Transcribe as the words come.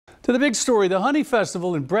To the big story, the Honey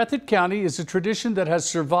Festival in Breathitt County is a tradition that has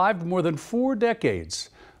survived more than 4 decades.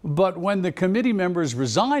 But when the committee members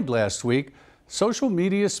resigned last week, social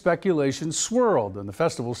media speculation swirled and the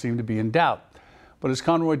festival seemed to be in doubt. But as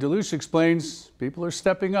Conroy DeLuce explains, people are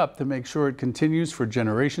stepping up to make sure it continues for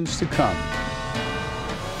generations to come.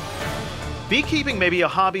 Beekeeping may be a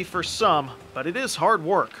hobby for some, but it is hard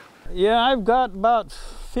work. Yeah, I've got about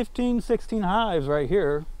 15, 16 hives right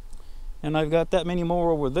here. And I've got that many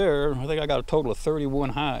more over there. I think I got a total of 31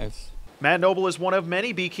 hives. Matt Noble is one of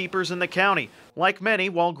many beekeepers in the county. Like many,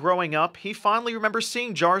 while growing up, he fondly remembers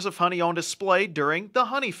seeing jars of honey on display during the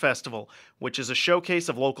Honey Festival, which is a showcase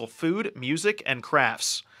of local food, music, and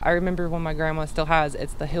crafts. I remember one my grandma still has.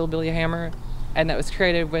 It's the hillbilly hammer, and that was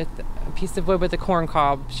created with a piece of wood with a corn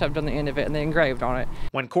cob shoved on the end of it and then engraved on it.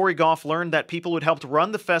 When Corey Goff learned that people who'd helped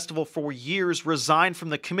run the festival for years resigned from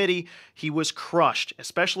the committee, he was crushed,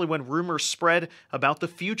 especially when rumors spread about the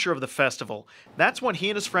future of the festival. That's when he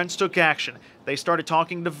and his friends took action. They started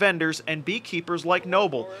talking to vendors and beekeepers like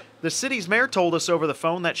Noble. The city's mayor told us over the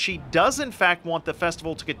phone that she does in fact want the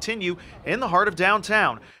festival to continue in the heart of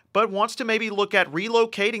downtown, but wants to maybe look at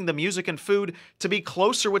relocating the music and food to be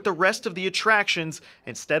closer with the rest of the attractions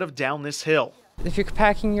instead of down this hill. If you're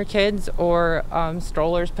packing your kids or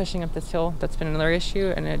strollers pushing up this hill, that's been another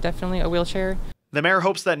issue, and definitely a wheelchair. The mayor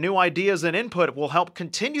hopes that new ideas and input will help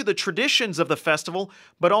continue the traditions of the festival,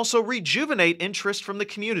 but also rejuvenate interest from the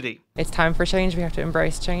community. It's time for change. We have to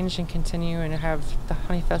embrace change and continue and have the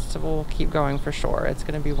Honey Festival keep going for sure. It's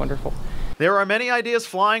going to be wonderful. There are many ideas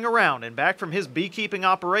flying around, and back from his beekeeping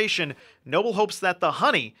operation, Noble hopes that the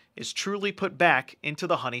honey is truly put back into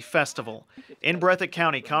the Honey Festival. In Breathitt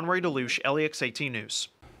County, Conroy DeLuce, LEX 18 News.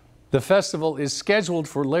 The festival is scheduled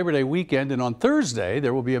for Labor Day weekend, and on Thursday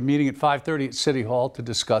there will be a meeting at 5:30 at City Hall to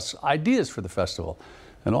discuss ideas for the festival,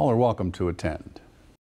 and all are welcome to attend.